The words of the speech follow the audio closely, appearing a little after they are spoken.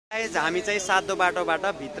Guys हामी चाहिँ सातो बाटोबाट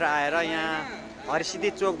भित्र आएर यहाँ हरिसिद्धि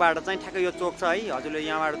चोकबाट चाहिँ ठ्याक्कै यो चोक छ है हजुरले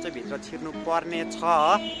यहाँबाट चाहिँ भित्र छिर्नु पर्ने छ।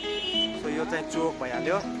 सो यो चाहिँ चोक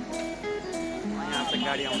भइहाल्यो। यहाँ चाहिँ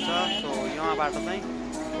गाडी आउँछ। सो यहाँबाट चाहिँ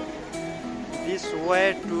दिस वे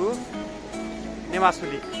टु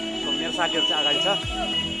नेवासुली। सो मेरो साथीहरू चाहिँ अगाडि छ।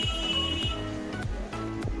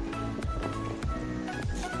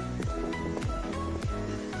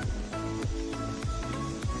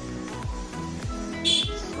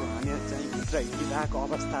 हिँडिरहेको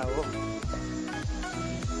अवस्था हो।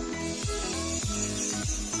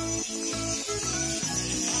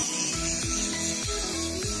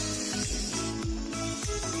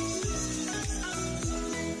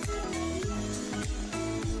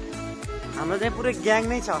 हाम्रो चाहिँ पुरै ग्याङ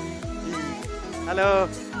नै छ। हेलो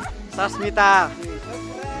सस्मिता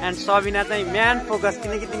एन्ड सबिना चाहिँ म्यान फोकस,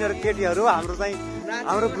 किनकि तिनीहरू केटीहरू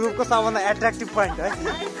हाम्रो ग्रुपको सबभन्दा एट्र्याक्टिभ पोइन्ट है।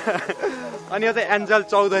 अनि यो चाहिँ एन्जल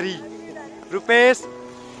चौधरी, रुपेश,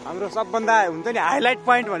 हाम्रो सबभन्दा हुन्छ नि हाइलाइट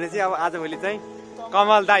पोइन्ट भने चाहिँ अब आजभोलि चाहिँ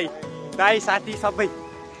कमल दाई साथी सबै।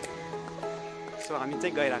 सो हामी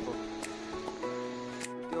चाहिँ गइरहेको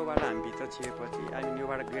त्योबाट हामी भित्र छिरेपछि अहिले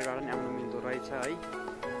योबाट गेटबाट नि आउनु मिल्दो रहेछ है।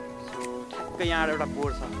 सो ठ्याक्कै यहाँ एउटा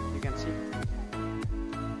बोर्ड छ, यु क्यान सी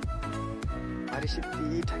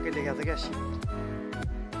हरिसिद्धि ठ्याक्कै लेखेको छ क्या,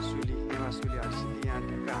 सुली नेवासुली हरिसिद्धि। यहाँ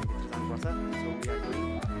ठ्याक्कै हामी भित्र जानुपर्छ। So we are going.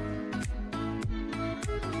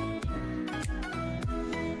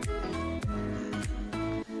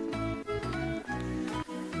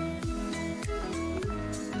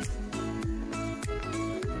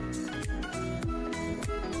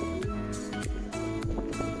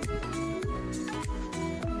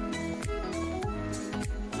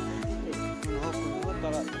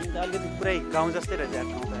 अलिकति पुरै गाउँ जस्तै रहेछ यार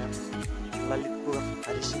ठाउँ त यार। ललितपुर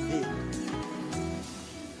हरिसिद्धि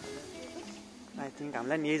आई थिङ्क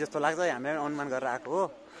हामीलाई नि यही जस्तो लाग्छ, हामीलाई अनुमान गरेर आएको हो।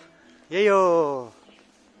 यही हो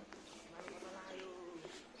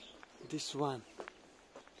दिस वान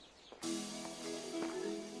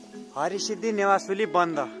हरिसिद्धि नेवासुली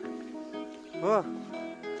बन्द हो।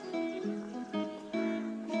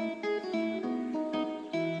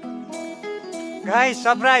 गाइस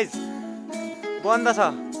सरप्राइज बन्द छ।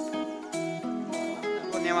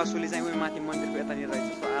 नेवासुली चाहिँ उयो माथि मन्दिरको यतानिर रहेछ।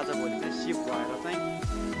 सो आजभोलि चाहिँ सिफ्ट भएर चाहिँ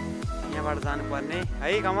यहाँबाट जानुपर्ने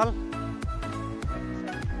है कमल।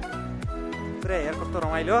 पुरै हेर कस्तो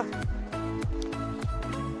रमाइलो।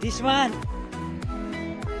 दिस वान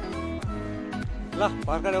ल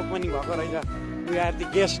भर्खर ओपनिङ भएको रहेछ। We are the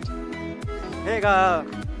guest. हे ग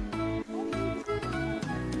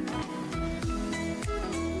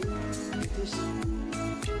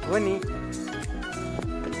हो नि।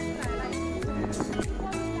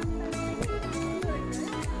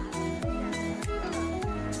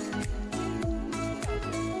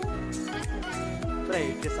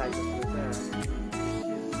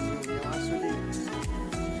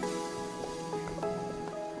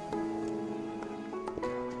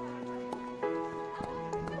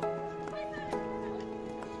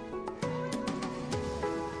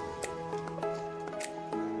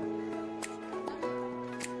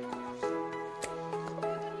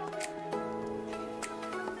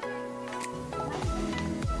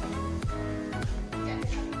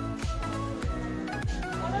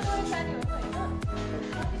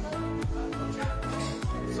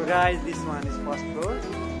 So guys, this one is first floor.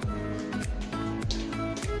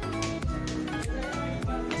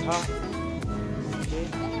 Okay.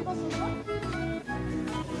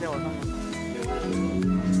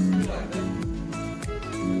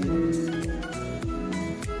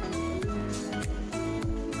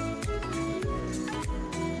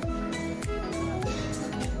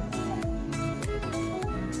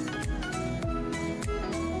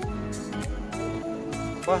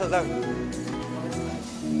 Bos datang.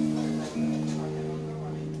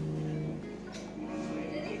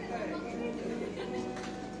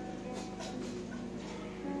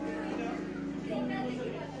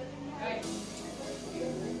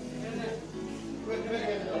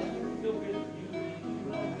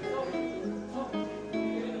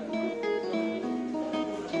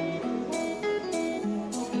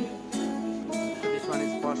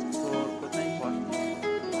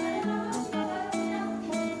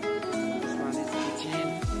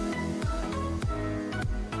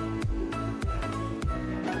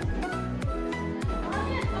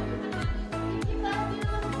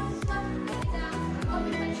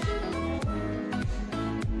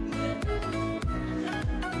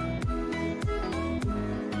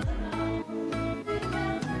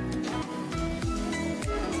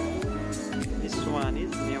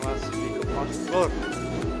 floor.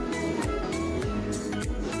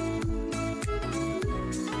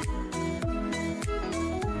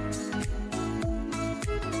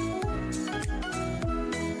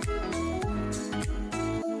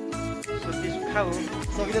 खाऊ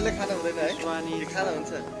सबैले खाना हुँदैन है स्वानी खाना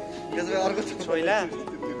हुन्छ त्यसमा अर्को छोइला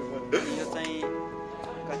यो चाहिँ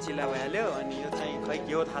कचिला भइहाल्यो अनि यो चाहिँ खै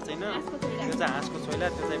के हो थाहा छैन यो चाहिँ हाँसको छोइला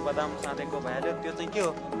त्यो चाहिँ बदाम सादेको भइहाल्यो त्यो चाहिँ के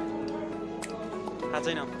हो थाहा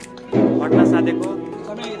छैन भट्टा सादेको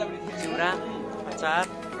चिउरा अचार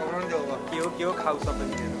के हो खाऊ सबै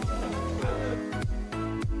मिलेर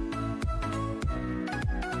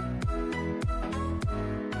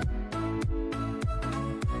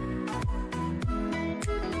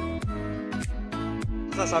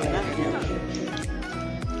Sabi na.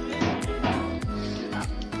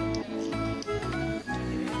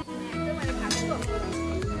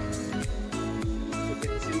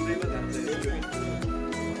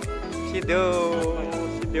 Sido.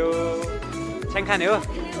 Chyang खाने हो?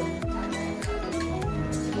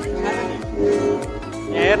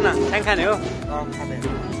 हेर न chyang खाने हो?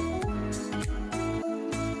 खाने.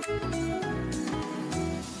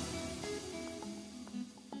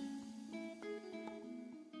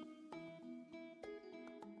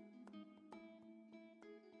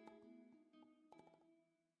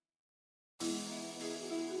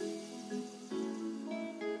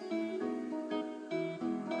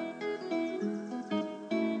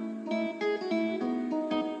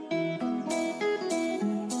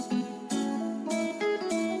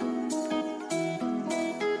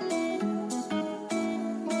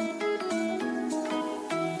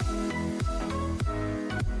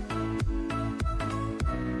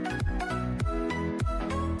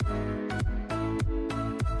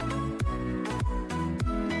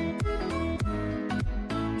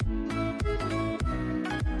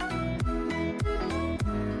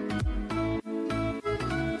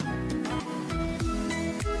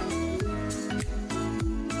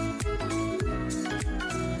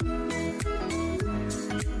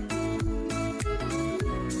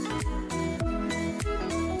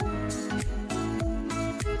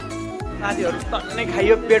 साथीहरु टन्नै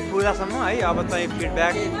खाइयो पेट पुग्दासम्म है अब चाहिँ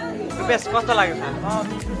फिडब्याक रुपेश कस्तो लाग्यो खाना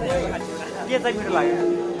के चाहिँ मिठो लाग्यो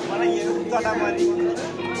मलाई यो chatamari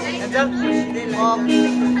एन्जल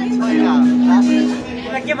छोइला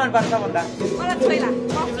तिमीलाई के मन पर्छ भन्दा मलाई छोइला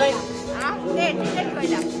तिमीलाई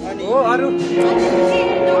छोइला हो अरु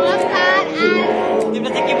नमस्कार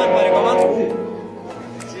तिमीलाई चाहिँ के मन परेको भन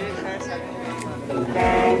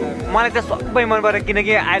मलाई त सबै मन पर्यो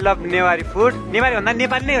किनकि I love Newari food Newari भन्दा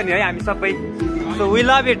नेपाली नै हो नि है हामी सबै so we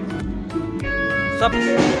love it sub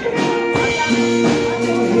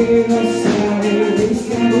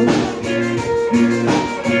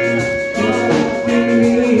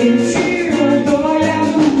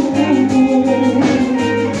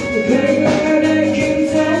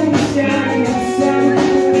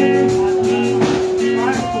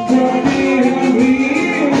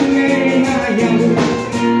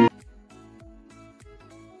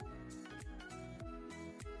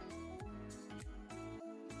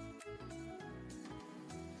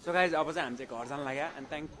so guys अब चाहिँ हामी चाहिँ घर जान लाग्यो एन्ड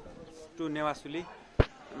थ्याङ्क्स टु नेवा सुली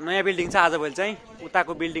नयाँ बिल्डिङ छ आजभोलि चाहिँ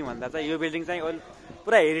उताको बिल्डिङ भन्दा चाहिँ यो बिल्डिङ चाहिँ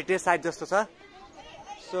पुरा हेरिटेज साइट जस्तो छ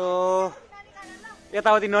सो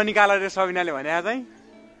यताउति ननिकाल रे सबिनाले भने चाहिँ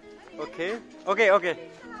okay okay okay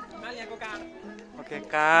okay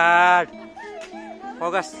card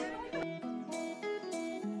focus